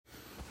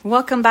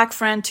Welcome back,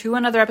 friend, to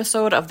another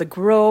episode of the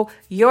Grow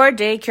Your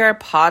Daycare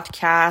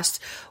podcast,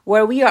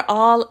 where we are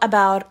all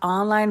about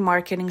online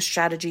marketing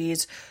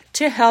strategies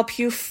to help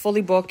you fully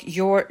book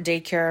your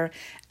daycare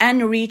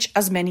and reach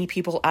as many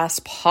people as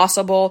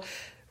possible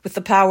with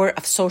the power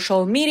of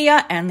social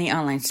media and the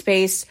online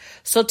space.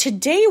 So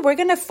today we're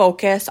going to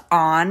focus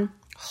on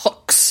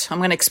hooks. I'm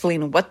going to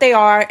explain what they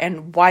are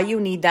and why you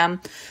need them.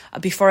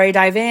 Before I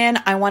dive in,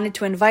 I wanted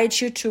to invite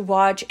you to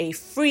watch a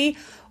free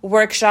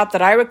workshop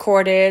that I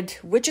recorded,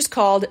 which is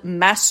called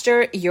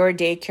Master Your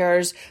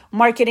Daycare's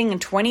Marketing in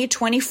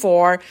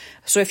 2024.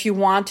 So if you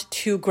want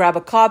to grab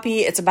a copy,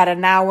 it's about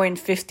an hour and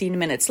 15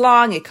 minutes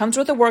long. It comes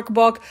with a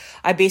workbook.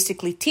 I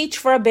basically teach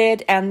for a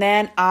bit, and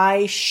then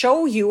I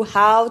show you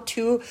how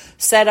to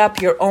set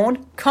up your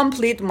own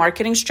complete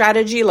marketing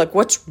strategy, like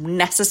what's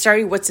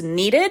necessary, what's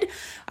needed.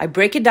 I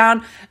break it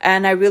down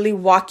and I really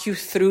walk you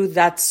through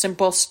that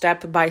simple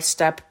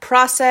step-by-step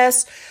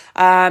process.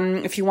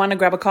 If you want to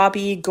grab a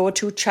copy, go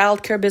to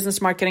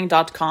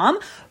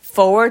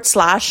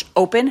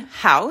childcarebusinessmarketing.com/open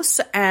house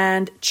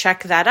and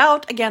check that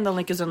out. Again, the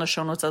link is in the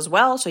show notes as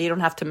well, so you don't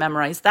have to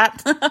memorize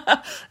that.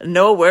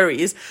 No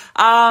worries.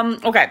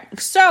 Okay,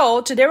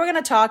 so today we're going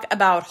to talk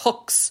about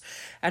hooks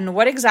and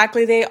what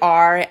exactly they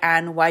are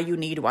and why you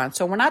need one.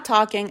 So we're not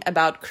talking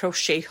about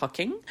crochet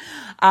hooking.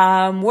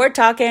 We're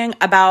talking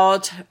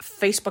about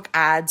Facebook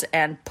ads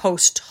and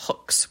post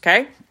hooks,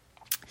 okay?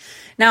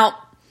 Now,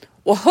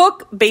 what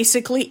hook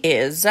basically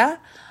is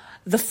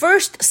the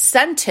first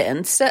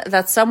sentence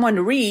that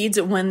someone reads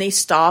when they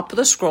stop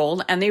the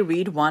scroll and they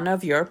read one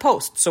of your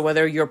posts. So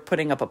whether you're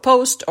putting up a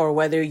post or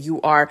whether you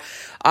are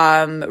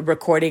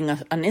recording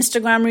an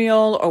Instagram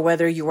reel or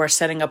whether you are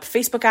setting up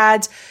Facebook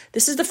ads,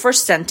 this is the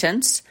first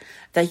sentence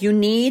that you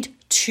need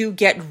to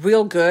get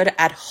real good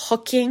at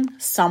hooking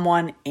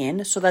someone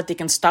in so that they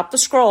can stop the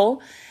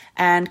scroll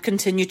and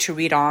continue to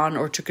read on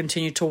or to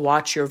continue to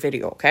watch your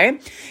video, okay?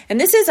 And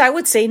this is, I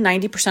would say,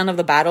 90% of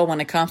the battle when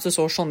it comes to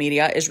social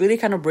media is really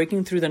kind of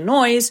breaking through the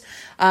noise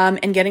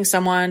and getting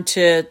someone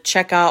to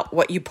check out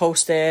what you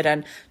posted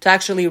and to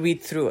actually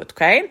read through it,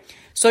 okay?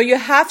 So you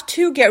have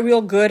to get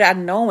real good at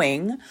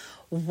knowing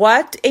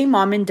what a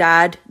mom and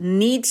dad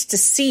needs to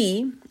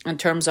see in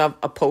terms of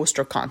a post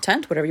or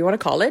content, whatever you want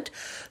to call it,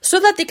 so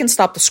that they can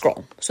stop the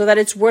scroll, so that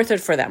it's worth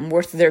it for them,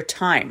 worth their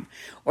time,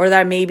 or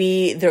that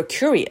maybe they're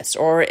curious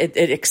or it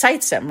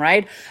excites them,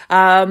 right?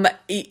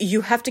 You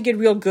have to get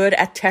real good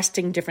at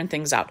testing different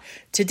things out.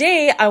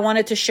 Today, I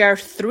wanted to share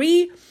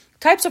 3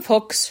 types of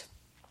hooks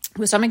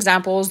with some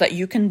examples that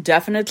you can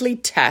definitely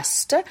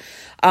test.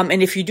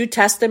 And if you do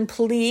test them,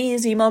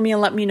 please email me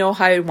and let me know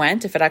how it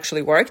went, if it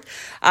actually worked,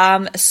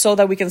 so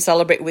that we can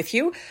celebrate with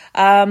you.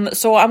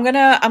 So I'm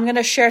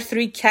gonna share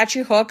 3 catchy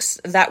hooks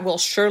that will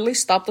surely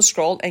stop the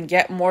scroll and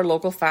get more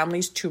local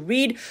families to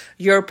read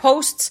your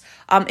posts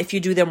if you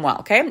do them well,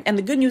 okay? And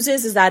the good news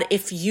is that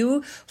if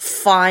you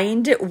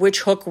find which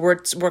hook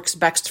works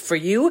best for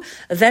you,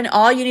 then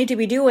all you need to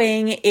be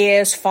doing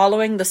is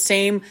following the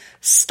same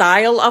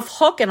style of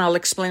hook, and I'll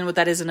explain what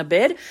that is in a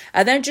bit,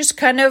 and then just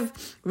kind of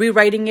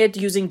rewriting it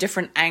using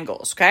different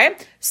angles, okay?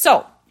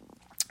 So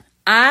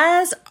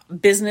as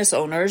business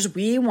owners,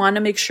 we want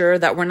to make sure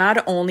that we're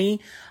not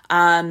only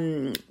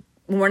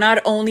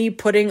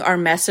putting our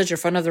message in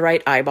front of the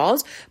right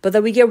eyeballs, but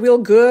that we get real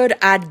good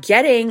at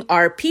getting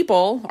our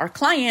people, our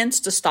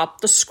clients, to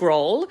stop the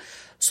scroll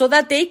so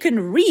that they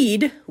can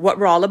read what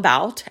we're all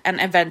about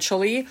and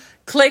eventually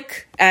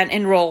click and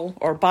enroll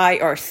or buy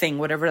our thing,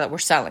 whatever that we're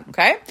selling,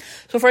 okay?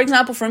 So for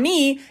example, for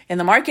me in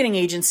the marketing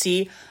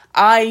agency,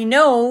 I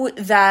know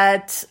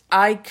that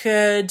I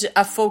could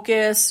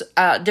focus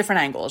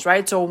different angles,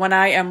 right? So when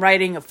I am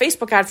writing a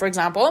Facebook ad, for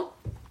example,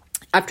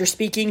 after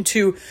speaking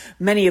to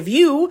many of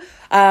you,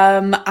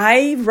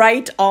 I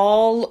write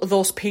all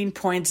those pain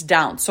points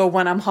down. So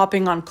when I'm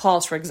hopping on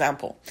calls, for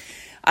example,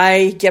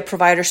 I get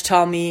providers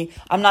tell me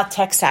I'm not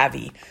tech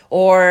savvy,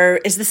 or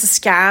is this a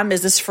scam?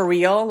 Is this for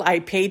real? I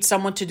paid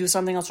someone to do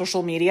something on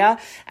social media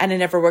and it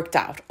never worked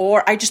out,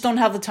 or I just don't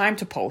have the time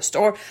to post,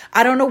 or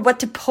I don't know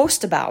what to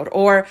post about,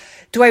 or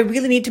do I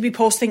really need to be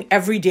posting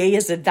every day?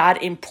 Is it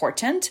that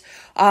important?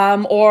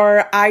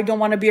 Or I don't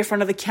want to be in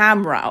front of the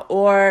camera,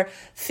 or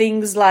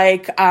things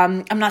like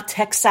I'm not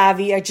tech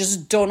savvy, I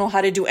just don't know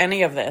how to do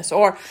any of this,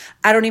 or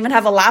I don't even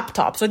have a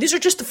laptop. So these are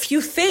just a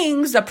few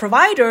things that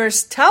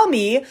providers tell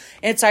me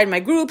inside my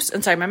groups,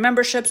 inside my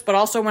memberships, but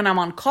also when I'm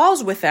on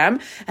calls with them,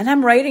 and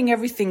I'm writing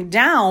everything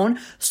down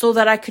so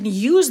that I can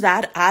use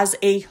that as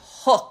a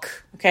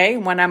hook, okay?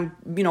 When I'm,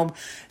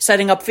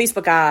 setting up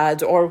Facebook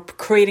ads or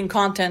creating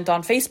content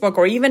on Facebook,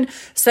 or even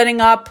setting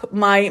up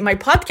my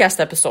podcast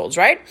episodes,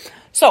 right?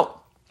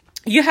 So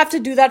you have to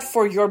do that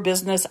for your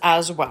business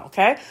as well,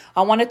 okay?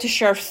 I wanted to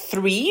share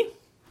 3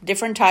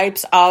 different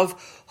types of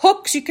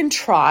hooks you can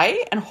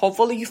try, and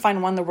hopefully you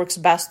find one that works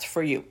best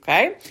for you,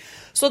 okay?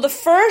 So the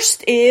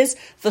first is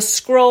the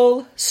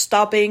scroll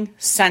stopping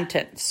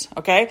sentence,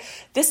 okay?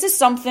 This is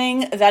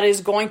something that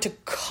is going to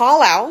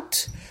call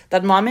out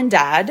that mom and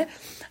dad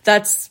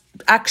that's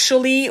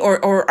actually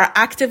or are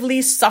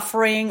actively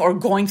suffering or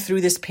going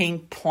through this pain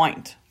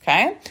point,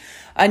 Okay.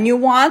 And you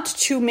want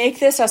to make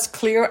this as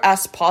clear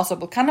as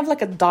possible, kind of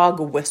like a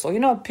dog whistle.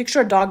 Picture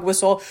a dog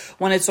whistle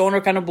when its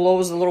owner kind of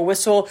blows a little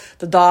whistle,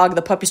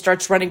 the puppy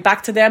starts running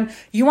back to them.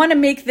 You want to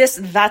make this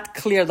that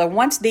clear that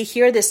once they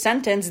hear this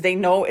sentence, they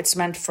know it's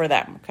meant for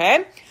them.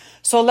 Okay.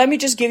 So let me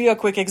just give you a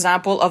quick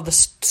example of the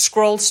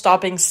scroll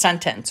stopping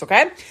sentence,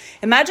 okay?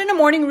 Imagine a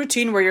morning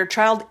routine where your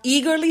child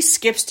eagerly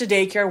skips to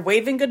daycare,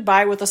 waving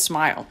goodbye with a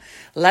smile.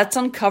 Let's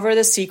uncover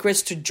the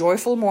secrets to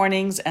joyful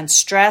mornings and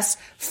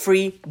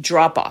stress-free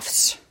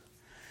drop-offs.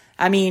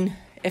 I mean,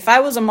 if I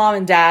was a mom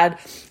and dad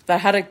that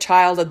had a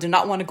child that did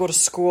not want to go to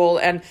school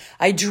and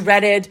I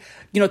dreaded,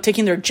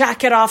 taking their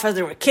jacket off as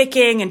they were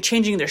kicking and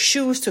changing their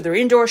shoes to their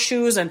indoor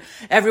shoes and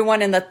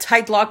everyone in the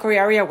tight locker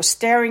area was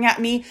staring at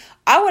me,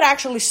 I would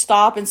actually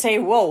stop and say,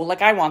 whoa,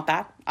 I want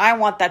that. I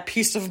want that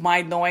peace of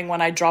mind knowing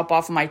when I drop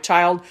off my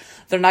child,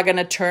 they're not going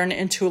to turn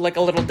into like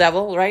a little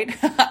devil, right?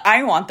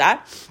 I want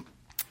that.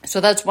 So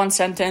that's one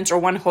sentence or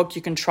one hook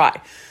you can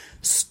try.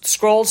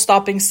 Scroll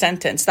stopping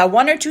sentence. That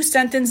one or two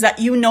sentence that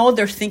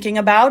they're thinking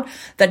about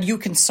that you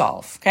can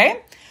solve,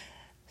 okay?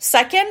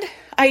 Second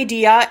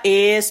idea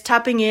is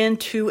tapping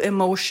into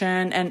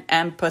emotion and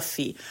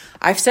empathy.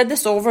 I've said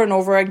this over and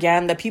over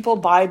again that people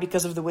buy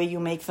because of the way you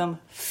make them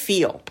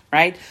feel,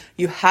 right?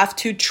 You have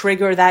to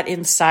trigger that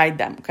inside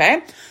them,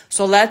 okay?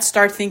 So let's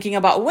start thinking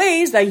about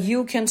ways that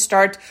you can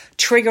start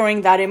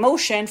triggering that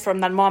emotion from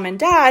that mom and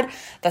dad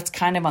that's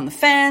kind of on the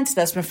fence,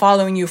 that's been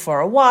following you for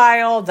a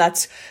while,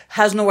 that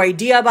has no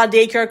idea about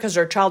daycare because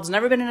their child's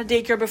never been in a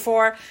daycare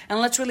before. And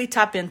let's really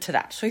tap into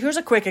that. So here's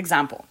a quick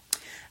example.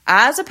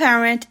 As a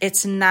parent,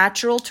 it's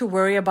natural to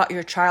worry about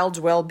your child's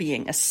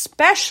well-being,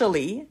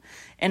 especially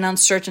in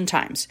uncertain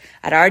times.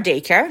 At our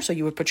daycare, so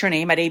you would put your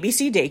name at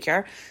ABC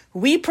Daycare,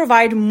 we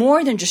provide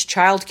more than just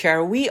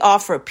childcare. We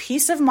offer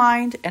peace of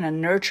mind and a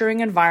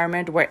nurturing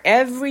environment where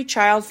every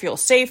child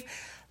feels safe,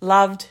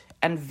 loved,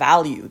 and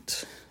valued.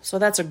 So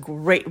that's a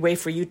great way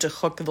for you to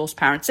hook those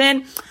parents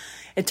in.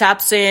 It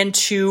taps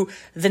into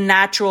the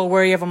natural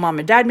worry of a mom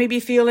and dad may be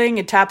feeling.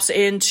 It taps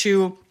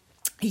into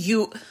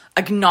you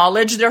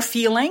acknowledge their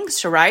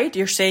feelings, right?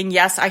 You're saying,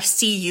 yes, I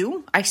see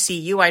you.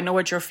 I know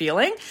what you're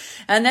feeling.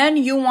 And then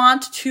you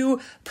want to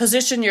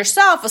position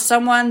yourself as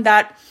someone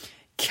that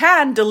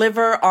can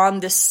deliver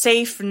on this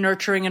safe,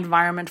 nurturing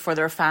environment for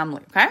their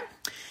family, okay?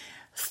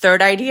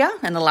 Third idea,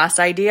 and the last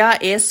idea,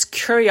 is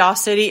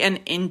curiosity and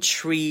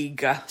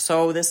intrigue.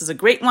 So this is a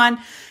great one.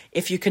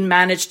 If you can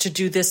manage to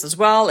do this as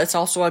well, it's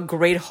also a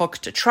great hook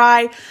to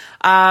try.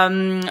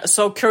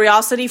 So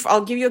curiosity,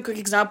 I'll give you a quick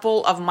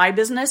example of my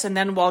business, and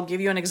then I'll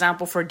give you an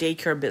example for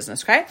daycare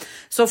business, okay?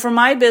 So for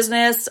my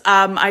business,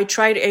 I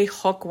tried a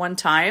hook one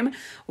time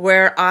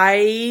where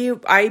I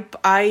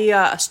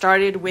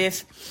started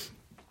with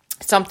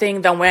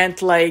something that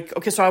went like,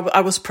 okay, so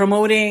I was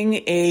promoting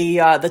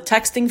the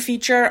texting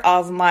feature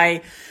of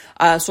my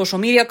social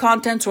media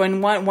content. So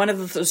in one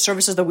of the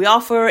services that we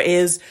offer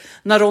is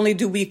not only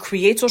do we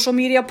create social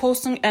media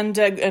posts and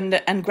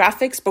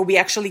graphics, but we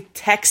actually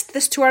text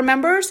this to our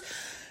members.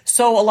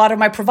 So a lot of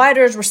my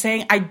providers were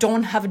saying, I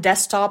don't have a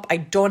desktop. I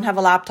don't have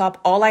a laptop.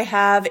 All I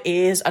have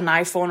is an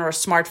iPhone or a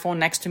smartphone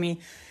next to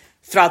me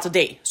throughout the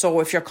day. So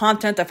if your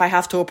content, if I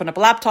have to open up a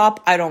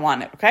laptop, I don't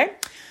want it. Okay.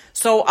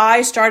 So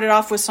I started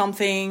off with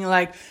something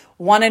like,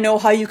 want to know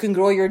how you can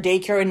grow your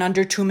daycare in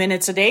under 2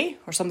 minutes a day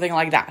or something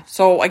like that.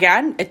 So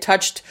again, it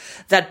touched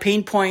that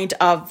pain point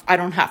of I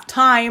don't have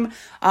time.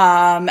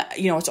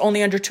 It's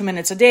only under 2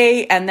 minutes a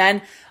day. And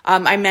then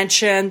I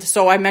mentioned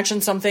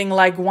something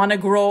like want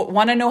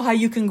to know how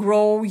you can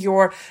grow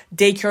your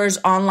daycare's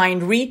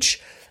online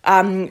reach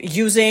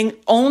using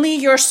only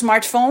your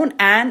smartphone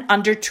and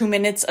under 2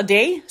 minutes a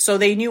day. So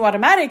they knew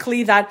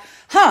automatically that,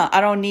 I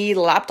don't need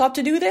a laptop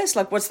to do this.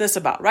 Like, what's this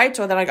about, right?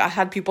 So then I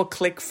had people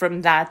click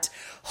from that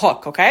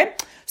hook, okay?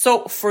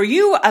 So for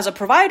you as a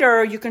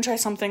provider, you can try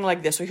something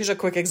like this. So here's a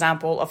quick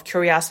example of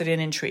curiosity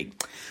and intrigue.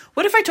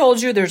 What if I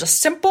told you there's a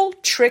simple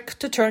trick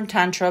to turn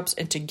tantrums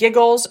into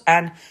giggles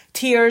and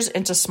tears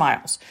into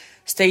smiles?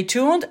 Stay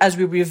tuned as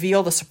we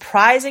reveal the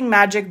surprising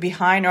magic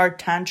behind our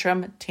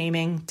tantrum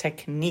taming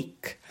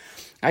technique.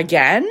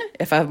 Again,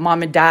 if a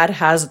mom and dad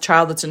has a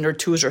child that's in their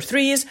 2s or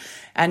 3s,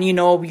 and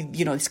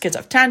these kids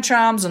have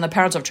tantrums and the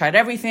parents have tried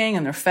everything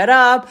and they're fed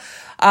up,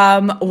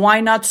 why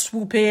not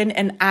swoop in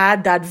and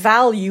add that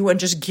value and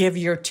just give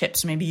your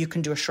tips? Maybe you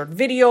can do a short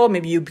video,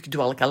 maybe you could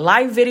do a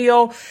live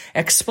video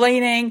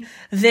explaining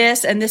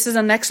this, and this is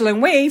an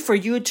excellent way for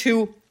you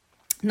to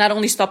not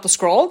only stop the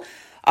scroll,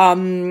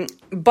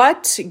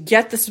 but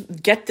get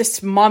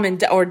this mom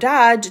and or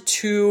dad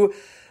to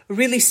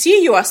really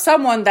see you as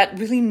someone that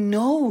really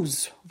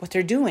knows what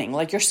they're doing.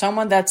 Like you're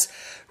someone that's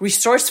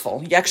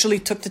resourceful. You actually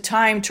took the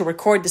time to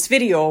record this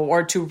video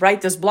or to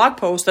write this blog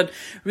post that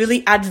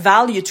really add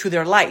value to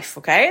their life,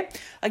 okay?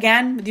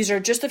 Again, these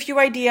are just a few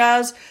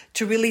ideas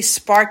to really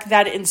spark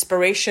that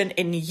inspiration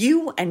in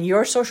you and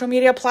your social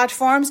media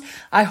platforms.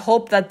 I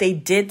hope that they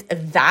did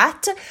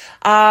that.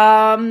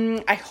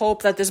 I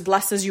hope that this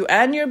blesses you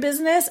and your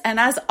business.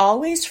 And as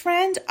always,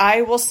 friend,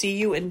 I will see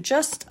you in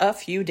just a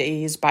few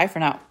days. Bye for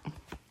now.